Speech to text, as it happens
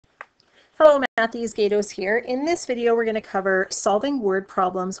Hello, Matthews Gatos here. In this video, we're going to cover solving word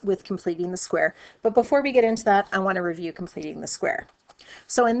problems with completing the square. But before we get into that, I want to review completing the square.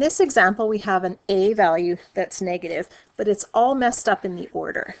 So in this example, we have an A value that's negative, but it's all messed up in the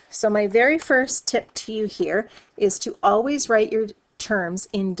order. So my very first tip to you here is to always write your terms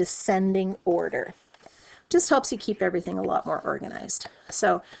in descending order. Just helps you keep everything a lot more organized.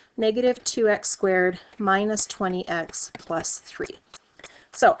 So negative 2x squared minus 20x plus 3.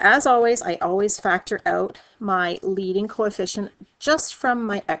 So as always, I always factor out my leading coefficient just from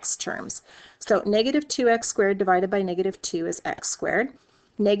my x terms. So negative 2x squared divided by negative 2 is x squared.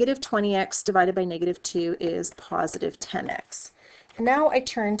 Negative 20x divided by negative 2 is positive 10x. And now I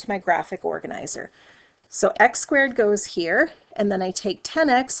turn to my graphic organizer. So x squared goes here, and then I take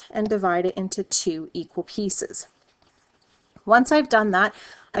 10x and divide it into two equal pieces. Once I've done that,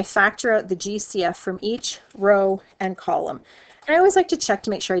 I factor out the GCF from each row and column. And I always like to check to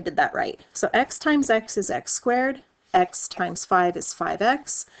make sure I did that right. So x times x is x squared, x times 5 is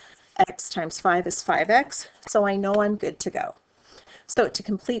 5x, x times 5 is 5x, so I know I'm good to go. So to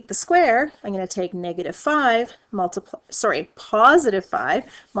complete the square, I'm going to take positive 5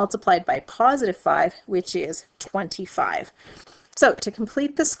 multiplied by positive 5, which is 25. So to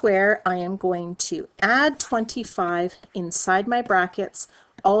complete the square, I am going to add 25 inside my brackets,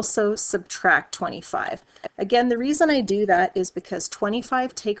 also subtract 25. Again, the reason I do that is because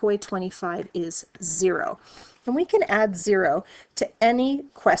 25 take away 25 is 0. And we can add 0 to any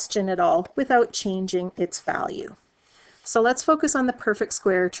question at all without changing its value. So let's focus on the perfect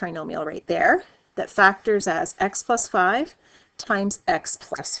square trinomial right there that factors as x plus 5 times x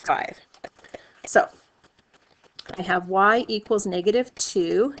plus 5. So I have y equals negative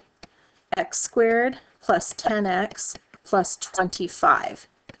 2 x squared plus 10x plus 25.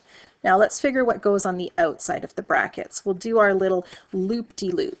 Now let's figure what goes on the outside of the brackets. We'll do our little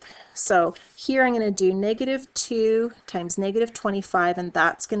loop-de-loop. So here I'm going to do negative 2 times negative 25, and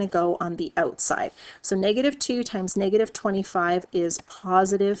that's going to go on the outside. So negative 2 times negative 25 is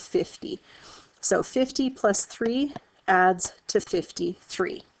positive 50. So 50 plus 3 adds to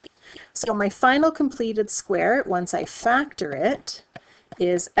 53. So my final completed square, once I factor it,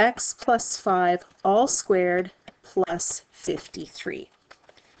 is x plus 5 all squared plus 53.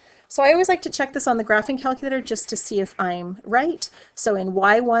 So I always like to check this on the graphing calculator just to see if I'm right. So in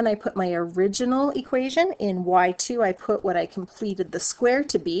y1, I put my original equation. In y2, I put what I completed the square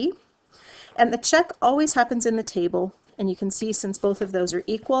to be. And the check always happens in the table. And you can see since both of those are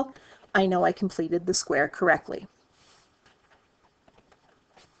equal, I know I completed the square correctly.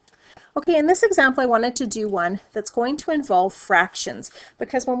 Okay, in this example, I wanted to do one that's going to involve fractions,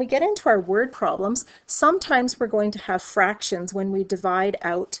 because when we get into our word problems, sometimes we're going to have fractions when we divide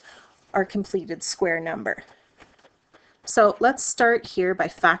out our completed square number. So let's start here by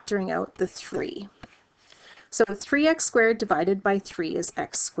factoring out the 3. So 3x squared divided by 3 is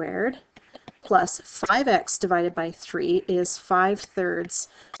x squared, plus 5x divided by 3 is 5/3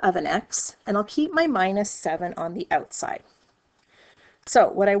 of an x, and I'll keep my minus 7 on the outside. So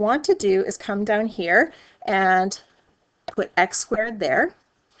what I want to do is come down here and put x squared there.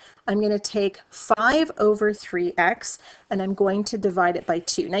 I'm going to take 5 over 3x and I'm going to divide it by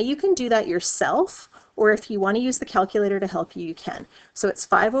 2. Now you can do that yourself, or if you want to use the calculator to help you, you can. So it's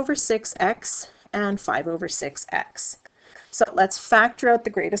 5 over 6x and 5 over 6x. So let's factor out the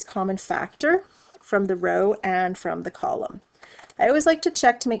greatest common factor from the row and from the column. I always like to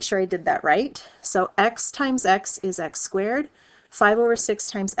check to make sure I did that right. So x times x is x squared. 5 over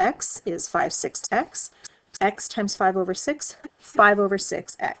 6 times x is 5/6x. X times 5 over 6, 5 over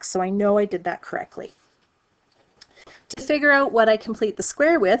 6x. So I know I did that correctly. To figure out what I complete the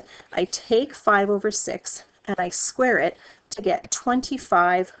square with, I take 5 over 6 and I square it to get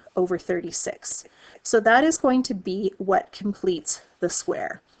 25 over 36. So that is going to be what completes the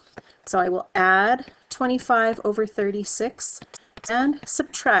square. So I will add 25 over 36 and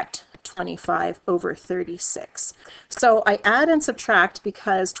subtract 25 over 36. So I add and subtract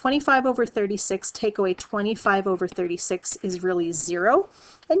because 25 over 36 take away 25 over 36 is really 0,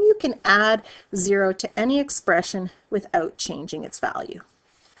 and you can add 0 to any expression without changing its value.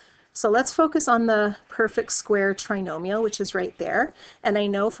 So let's focus on the perfect square trinomial, which is right there, and I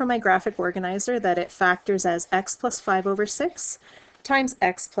know from my graphic organizer that it factors as x plus 5 over 6 times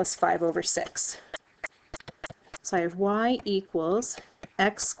x plus 5 over 6. So I have y equals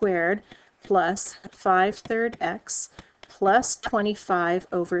x squared plus 5/3 x plus 25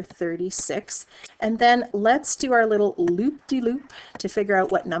 over 36. And then let's do our little loop-de-loop to figure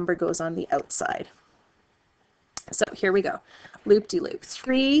out what number goes on the outside. So here we go. Loop-de-loop.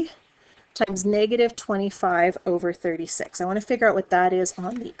 3 times negative 25 over 36. I want to figure out what that is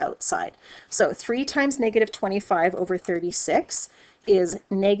on the outside. So 3 times negative 25 over 36 is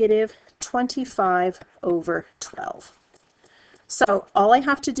negative 25 over 12. So all I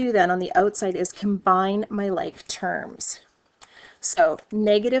have to do then on the outside is combine my like terms. So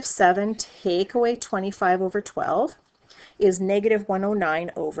negative 7 take away 25 over 12 is negative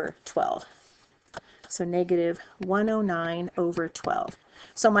 109 over 12. So negative 109 over 12.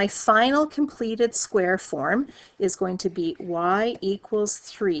 So my final completed square form is going to be y equals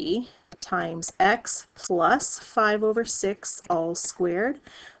 3 times x plus 5 over 6 all squared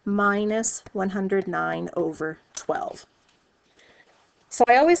minus 109 over 12. So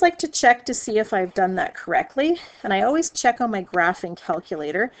I always like to check to see if I've done that correctly, and I always check on my graphing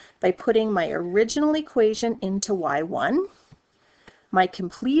calculator by putting my original equation into y1, my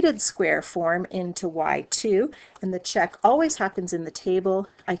completed square form into y2, and the check always happens in the table.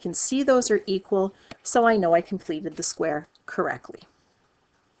 I can see those are equal, so I know I completed the square correctly.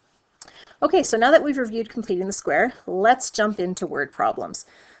 Okay, so now that we've reviewed completing the square, let's jump into word problems.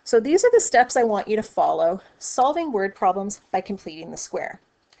 So these are the steps I want you to follow, solving word problems by completing the square.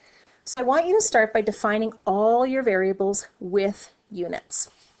 So I want you to start by defining all your variables with units.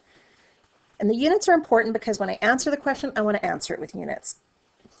 And the units are important because when I answer the question, I want to answer it with units.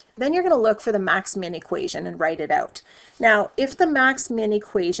 Then you're going to look for the max-min equation and write it out. Now, if the max-min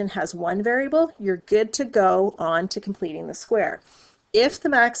equation has one variable, you're good to go on to completing the square. If the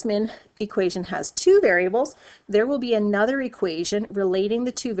max-min equation has two variables, there will be another equation relating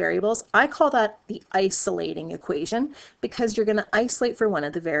the two variables. I call that the isolating equation because you're going to isolate for one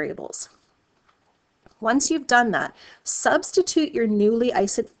of the variables. Once you've done that, substitute your newly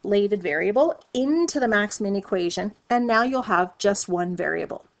isolated variable into the max-min equation, and now you'll have just one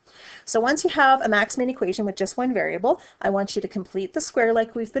variable. So once you have a max-min equation with just one variable, I want you to complete the square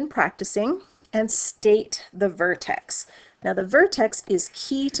like we've been practicing and state the vertex. Now the vertex is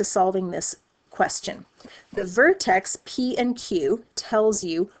key to solving this question. The vertex P and Q tells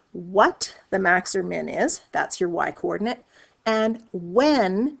you what the max or min is, that's your y coordinate, and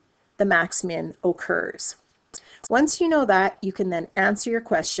when the max min occurs. Once you know that, you can then answer your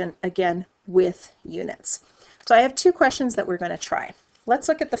question again with units. So I have two questions that we're going to try. Let's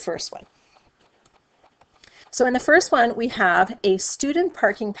look at the first one. So in the first one, we have a student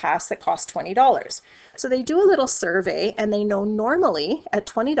parking pass that costs $20. So they do a little survey and they know normally at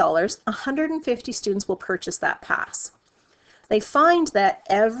 $20, 150 students will purchase that pass. They find that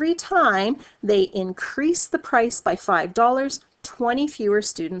every time they increase the price by $5, 20 fewer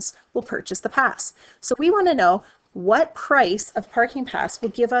students will purchase the pass. So we want to know what price of parking pass will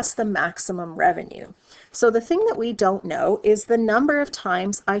give us the maximum revenue. So the thing that we don't know is the number of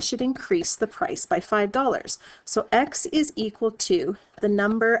times I should increase the price by $5. So X is equal to the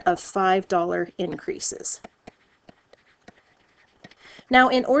number of $5 increases. Now,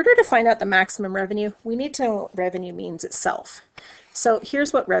 in order to find out the maximum revenue, we need to know what revenue means itself. So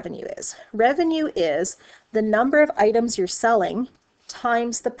here's what revenue is. Revenue is the number of items you're selling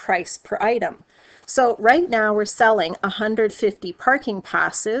times the price per item. So right now we're selling 150 parking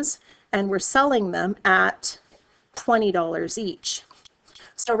passes and we're selling them at $20 each.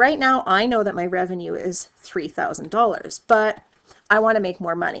 So right now I know that my revenue is $3,000, but I want to make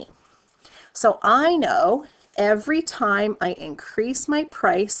more money. So I know every time I increase my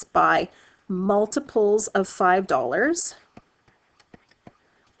price by multiples of $5,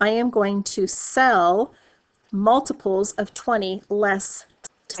 I am going to sell multiples of 20 less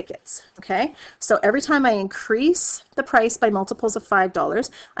tickets. Okay, so every time I increase the price by multiples of $5,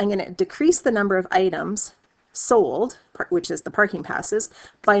 I'm going to decrease the number of items sold, which is the parking passes,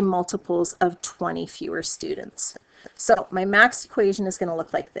 by multiples of 20 fewer students. So my max equation is going to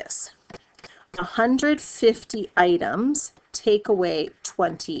look like this. 150 items take away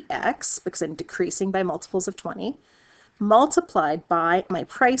 20x, because I'm decreasing by multiples of 20, multiplied by my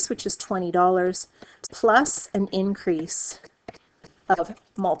price, which is $20, plus an increase of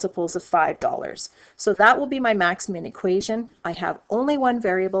multiples of $5. So that will be my max-min equation. I have only one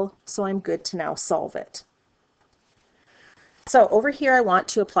variable, so I'm good to now solve it. So over here, I want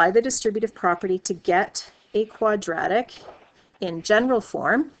to apply the distributive property to get a quadratic in general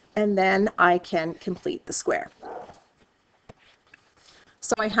form, and then I can complete the square.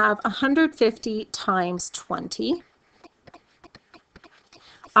 So I have 150 times 20,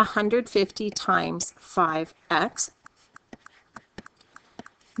 150 times 5x,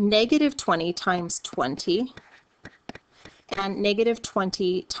 negative 20 times 20, and negative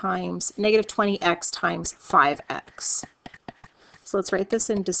 20x times 5x. So let's write this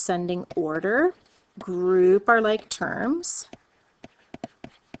in descending order, group our like terms,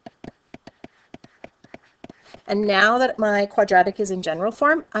 And now that my quadratic is in general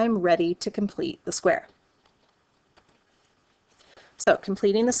form, I'm ready to complete the square. So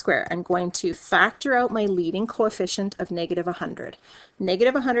completing the square, I'm going to factor out my leading coefficient of negative 100.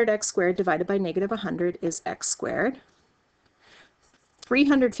 Negative 100x squared divided by negative 100 is x squared.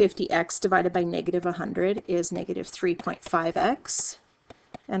 350x divided by negative 100 is negative 3.5x.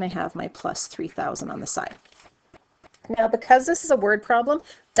 And I have my plus 3,000 on the side. Now, because this is a word problem,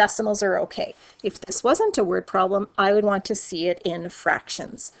 decimals are okay. If this wasn't a word problem, I would want to see it in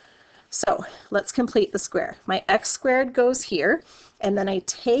fractions. So let's complete the square. My x squared goes here, and then I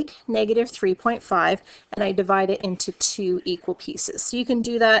take negative 3.5 and I divide it into 2 equal pieces. So you can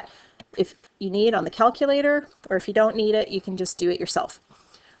do that if you need on the calculator, or if you don't need it, you can just do it yourself.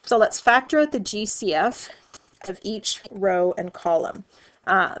 So let's factor out the GCF of each row and column.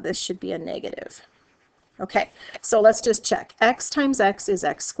 This should be a negative. Okay, so let's just check. X times x is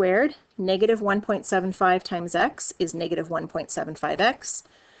x squared. Negative 1.75 times x is negative 1.75x.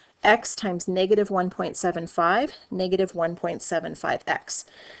 X times negative 1.75, negative 1.75x.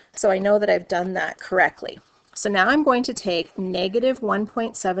 So I know that I've done that correctly. So now I'm going to take negative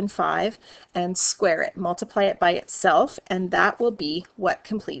 1.75 and square it, multiply it by itself, and that will be what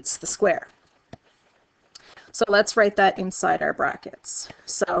completes the square. So let's write that inside our brackets.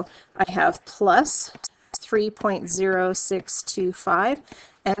 So I have plus 3.0625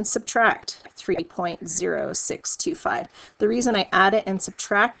 and subtract 3.0625. The reason I add it and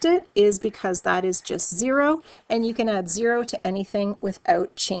subtract it is because that is just 0, and you can add 0 to anything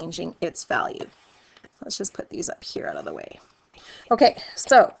without changing its value. Let's just put these up here out of the way. Okay,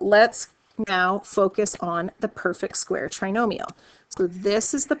 so let's now focus on the perfect square trinomial. So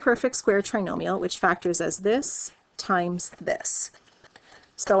this is the perfect square trinomial, which factors as this times this.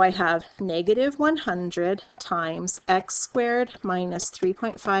 So I have negative 100 times x squared minus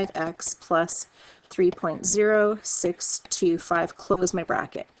 3.5x plus 3.0625, close my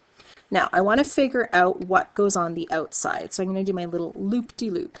bracket. Now I want to figure out what goes on the outside. So I'm going to do my little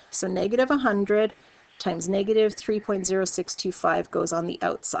loop-de-loop. So negative 100 times negative 3.0625 goes on the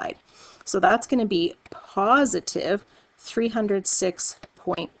outside. So that's going to be positive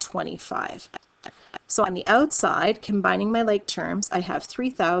 306.25. So on the outside, combining my like terms, I have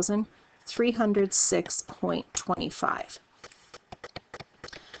 3,306.25.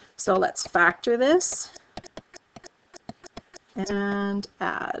 So let's factor this and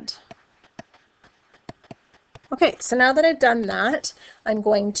add. Okay, so now that I've done that, I'm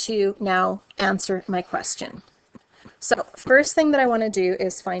going to now answer my question. So first thing that I want to do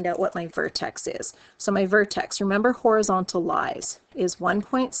is find out what my vertex is. So my vertex, remember horizontal lies, is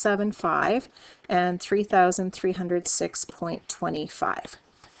 1.75 and 3,306.25.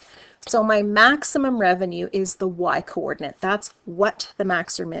 So my maximum revenue is the y coordinate. That's what the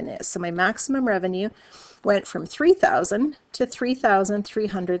max or min is. So my maximum revenue went from 3,000 to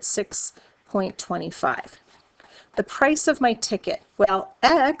 3,306.25. The price of my ticket, well,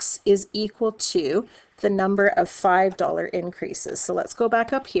 X is equal to the number of $5 increases. So let's go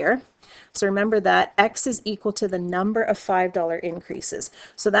back up here. So remember that X is equal to the number of $5 increases.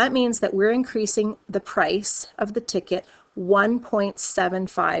 So that means that we're increasing the price of the ticket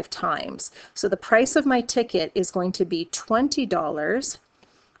 1.75 times. So the price of my ticket is going to be $20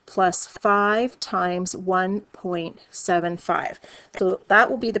 plus 5 times 1.75. So that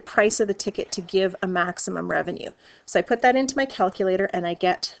will be the price of the ticket to give a maximum revenue. So I put that into my calculator and I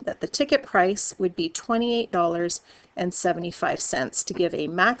get that the ticket price would be $28.75 to give a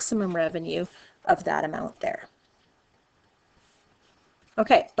maximum revenue of that amount there.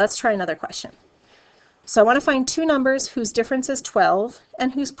 Okay, let's try another question. So I want to find two numbers whose difference is 12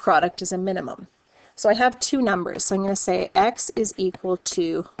 and whose product is a minimum. So I have two numbers. So I'm going to say x is equal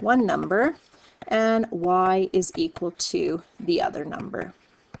to one number and y is equal to the other number.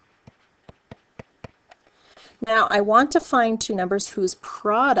 Now I want to find two numbers whose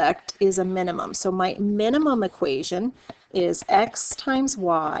product is a minimum. So my minimum equation is x times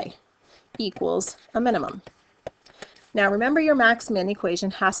y equals a minimum. Now remember, your max-min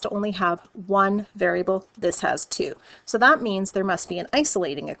equation has to only have one variable. This has two. So that means there must be an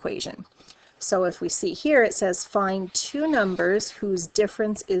isolating equation. So if we see here, it says find two numbers whose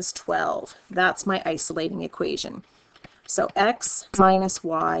difference is 12. That's my isolating equation. So x minus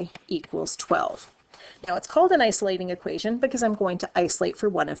y equals 12. Now it's called an isolating equation because I'm going to isolate for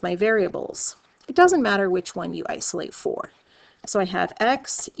one of my variables. It doesn't matter which one you isolate for. So I have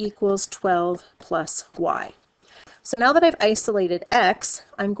x equals 12 plus y. So now that I've isolated x,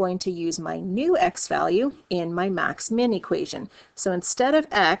 I'm going to use my new x value in my max-min equation. So instead of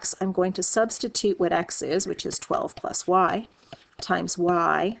x, I'm going to substitute what x is, which is 12 plus y, times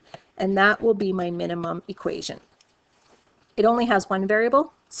y, and that will be my minimum equation. It only has one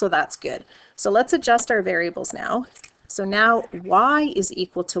variable, so that's good. So let's adjust our variables now. So now y is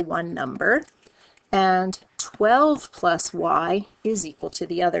equal to one number, and 12 plus y is equal to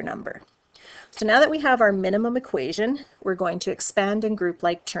the other number. So now that we have our minimum equation, we're going to expand and group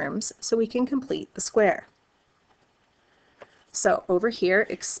like terms so we can complete the square. So over here,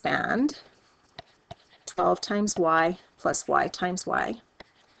 expand, 12 times y plus y times y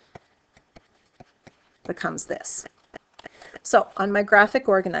becomes this. So on my graphic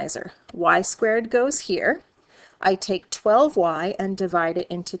organizer, y squared goes here. I take 12y and divide it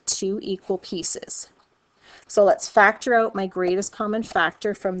into two equal pieces. So let's factor out my greatest common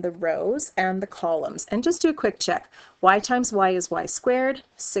factor from the rows and the columns and just do a quick check. Y times y is y squared,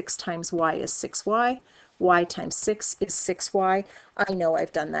 6 times y is 6y, y times 6 is 6y. I know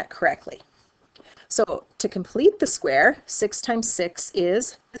I've done that correctly. So to complete the square, 6 times 6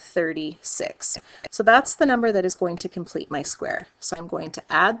 is 36. So that's the number that is going to complete my square. So I'm going to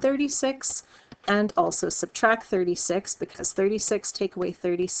add 36 and also subtract 36 because 36 take away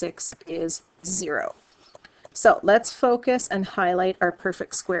 36 is 0. So let's focus and highlight our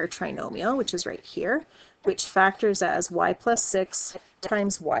perfect square trinomial, which is right here, which factors as y plus 6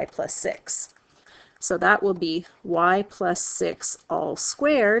 times y plus 6. So that will be y plus 6 all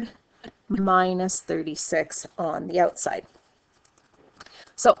squared minus 36 on the outside.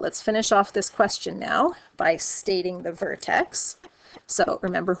 So let's finish off this question now by stating the vertex. So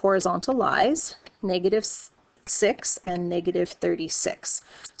remember horizontal lies, -6 and -36.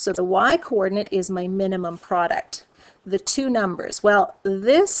 So the y coordinate is my minimum product. The two numbers, well,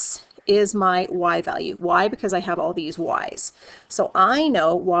 this is my y value. Why? Because I have all these y's. So I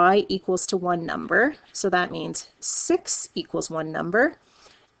know y equals to one number. So that means 6 equals one number.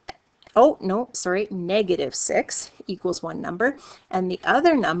 Oh, no, sorry, -6 equals one number, and the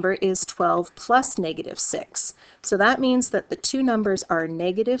other number is 12 plus -6. So that means that the two numbers are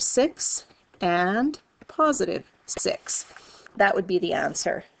 -6 and +6. That would be the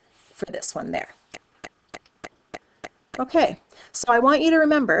answer for this one there. Okay, so I want you to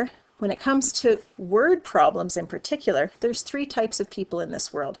remember, when it comes to word problems in particular, there's three types of people in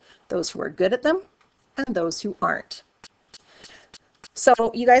this world: those who are good at them and those who aren't. So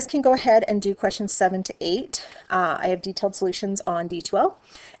you guys can go ahead and do questions 7 to 8. I have detailed solutions on D2L.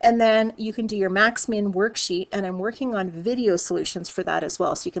 And then you can do your max-min worksheet, and I'm working on video solutions for that as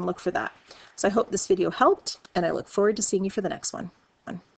well, so you can look for that. So I hope this video helped, and I look forward to seeing you for the next one.